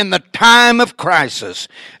him in the time of crisis.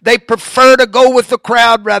 They prefer to go with the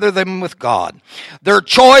crowd rather than with God. Their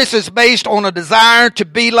choice is based on a desire to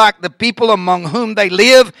be like the people among whom they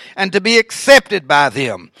live and to be accepted by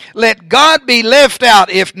them. Let God be left out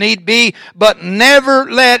if need be, but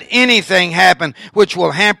never let anything happen which will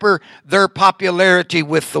hamper their popularity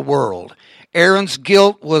with the world. Aaron's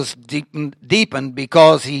guilt was deepened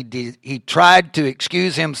because he tried to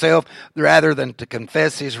excuse himself rather than to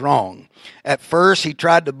confess his wrong. At first, he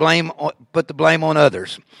tried to put the blame on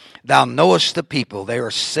others. Thou knowest the people, they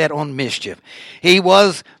are set on mischief. He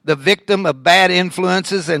was the victim of bad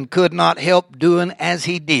influences and could not help doing as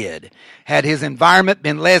he did. Had his environment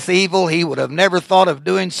been less evil, he would have never thought of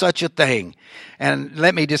doing such a thing. And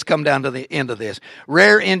let me just come down to the end of this.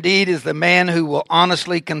 Rare indeed is the man who will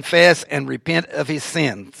honestly confess and repent of his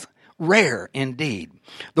sins. Rare indeed.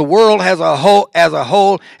 The world as a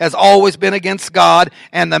whole has always been against God,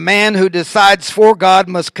 and the man who decides for God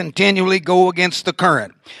must continually go against the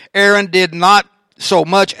current. Aaron did not so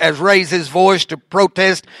much as raise his voice to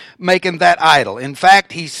protest making that idol. In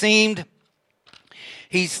fact, he seemed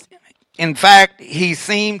to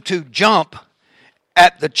jump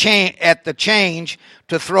at the change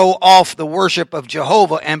to throw off the worship of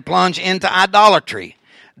Jehovah and plunge into idolatry.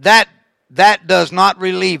 That does not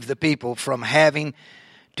relieve the people from having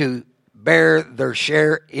to bear their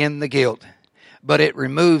share in the guilt, but it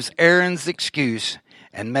removes Aaron's excuse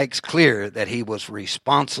and makes clear that he was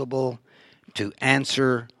responsible to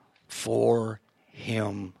answer for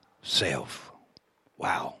himself.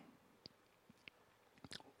 Wow.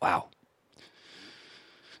 Wow.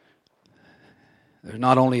 There's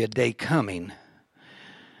not only a day coming,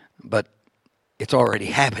 but it's already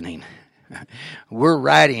happening. We're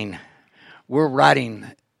writing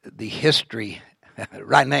the history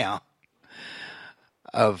right now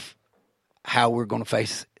of how we're going to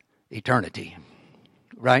face eternity,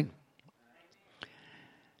 right?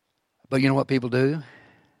 But you know what people do?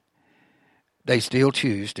 They still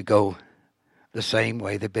choose to go the same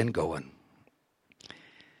way they've been going.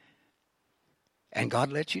 And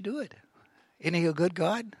God lets you do it. Isn't he a good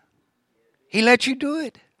God? He lets you do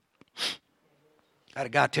it. I had a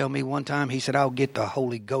guy tell me one time, he said, I'll get the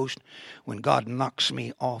Holy Ghost when God knocks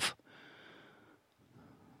me off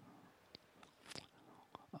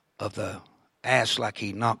of the ass like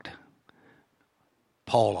he knocked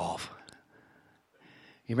Paul off.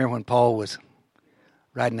 You remember when Paul was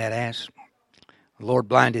riding that ass? The Lord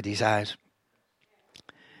blinded his eyes.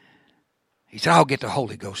 He said, I'll get the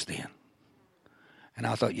Holy Ghost then. And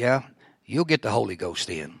I thought, yeah, you'll get the Holy Ghost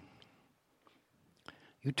then.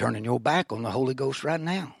 You're turning your back on the Holy Ghost right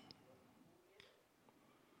now.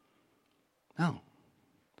 No.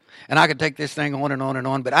 And I could take this thing on and on and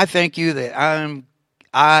on, but I thank you that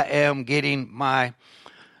I am getting my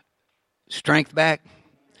strength back.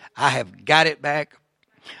 I have got it back.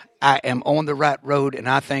 I am on the right road, and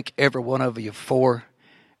I thank every one of you for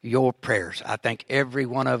your prayers. I thank every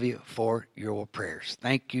one of you for your prayers.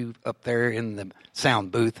 Thank you up there in the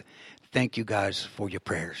sound booth. Thank you guys for your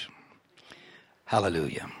prayers.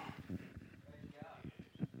 Hallelujah.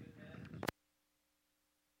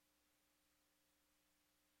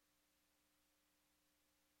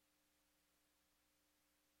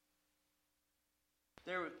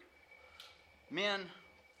 Men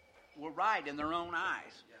were right in their own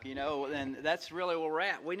eyes, you know, and that's really where we're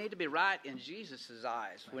at. We need to be right in Jesus'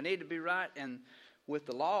 eyes. We need to be right with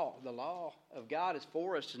the law. The law of God is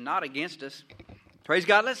for us and not against us. Praise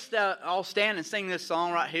God. Let's all stand and sing this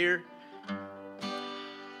song right here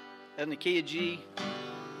in the key of G.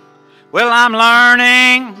 Well, I'm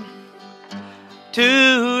learning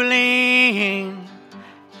to lean.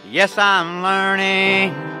 Yes, I'm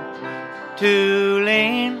learning to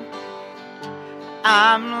lean.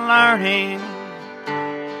 I'm learning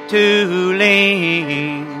to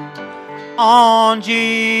lean on Jesus.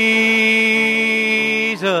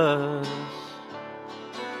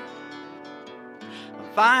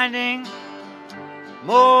 I'm finding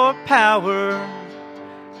more power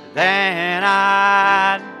than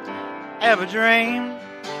I'd ever dreamed.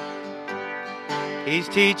 He's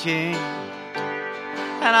teaching,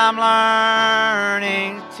 and I'm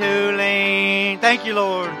learning to lean. Thank you,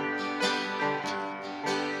 Lord.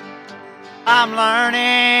 I'm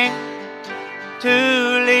learning to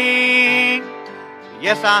lean.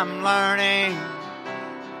 Yes, I'm learning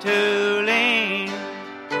to lean.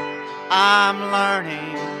 I'm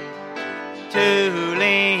learning to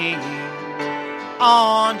lean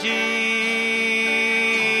on Jesus.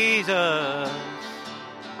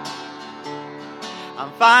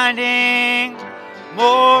 I'm finding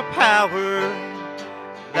more power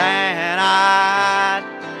than I'd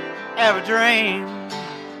ever dreamed.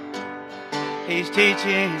 He's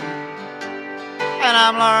teaching, and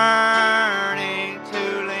I'm learning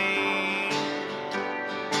to lean.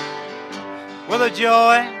 With a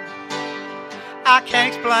joy I can't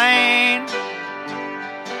explain,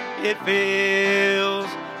 it fills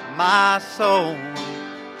my soul.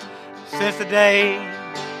 Since the day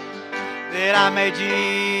that I made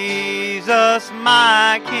Jesus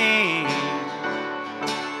my King,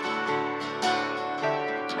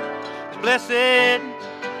 blessed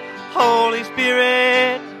Holy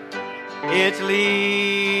Spirit, it's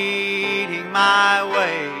leading my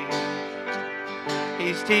way.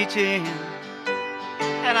 He's teaching,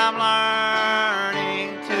 and I'm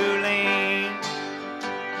learning to lean.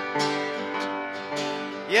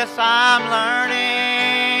 Yes, I'm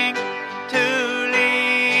learning to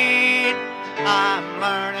lean. I'm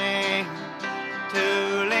learning to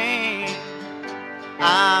lean.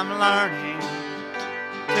 I'm learning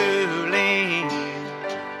to lean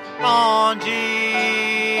on Jesus.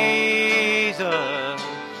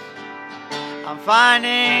 I'm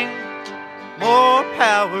finding more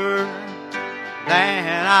power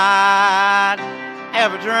than I'd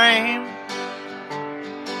ever dreamed.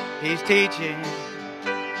 He's teaching,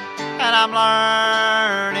 and I'm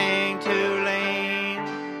learning to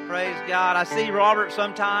lean. Praise God. I see Robert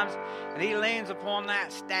sometimes, and he leans upon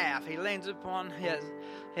that staff. He leans upon his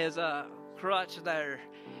crutch there.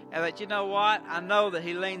 But you know what? I know that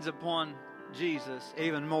he leans upon Jesus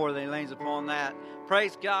even more than he leans upon that.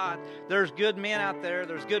 Praise God. There's good men out there.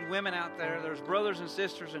 There's good women out there. There's brothers and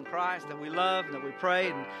sisters in Christ that we love and that we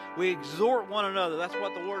pray and we exhort one another. That's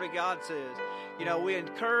what the Word of God says. You know, we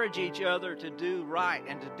encourage each other to do right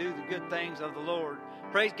and to do the good things of the Lord.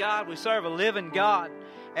 Praise God. We serve a living God.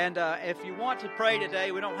 And if you want to pray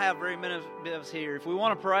today, we don't have very many of us here. If we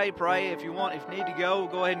want to pray, pray. If you need to go,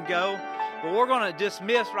 go ahead and go. But we're going to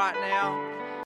dismiss right now.